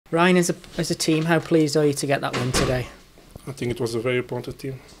Ryan, as a team, how pleased are you to get that win today? I think it was a very important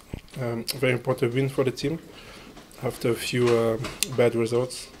very important win for the team. After a few bad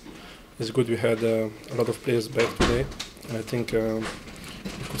results, it's good we had a lot of players back today, and I think you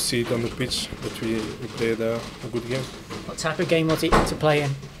could see it on the pitch that we played a good game. What type of game was it to play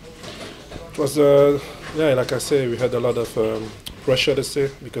in? It was, like I say, we had a lot of pressure, let's say,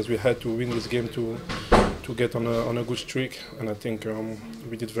 because we had to win this game to get on a good streak, and I think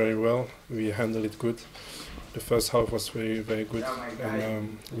we did very well. We handled it good. The first half was very, very good,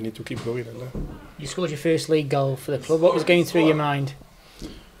 and we need to keep going like that. You scored your first league goal for the club. What was going through your mind?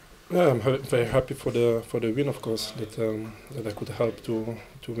 Yeah, I'm very happy for the win, of course, that I could help to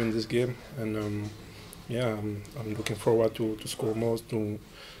win this game, and I'm looking forward to score more, to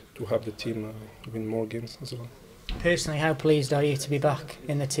have the team win more games as well. Personally, how pleased are you to be back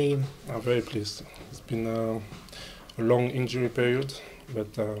in the team? I'm very pleased. It's been a long injury period,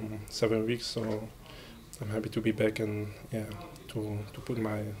 but 7 weeks, so I'm happy to be back and to put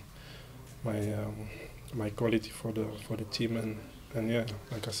my quality for the team, and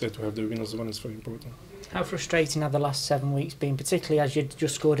like I said, to have the win as well is very important. How frustrating have the last 7 weeks been, particularly as you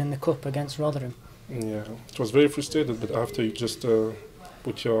just scored in the cup against Rotherham? Yeah, it was very frustrating, but after you just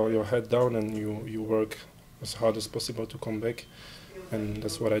put your head down and you work as hard as possible to come back, and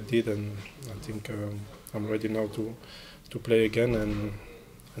that's what I did, and I think I'm ready now to play again and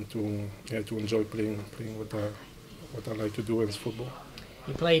to enjoy playing what I like to do as football.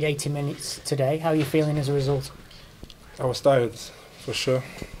 You played 80 minutes today. How are you feeling as a result? I was tired, for sure.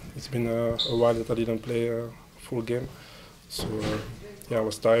 It's been a while that I didn't play a full game, so I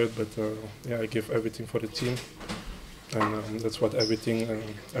was tired, but I gave everything for the team, and that's what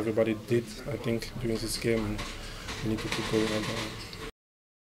everybody did, I think, during this game, and we need to keep going on.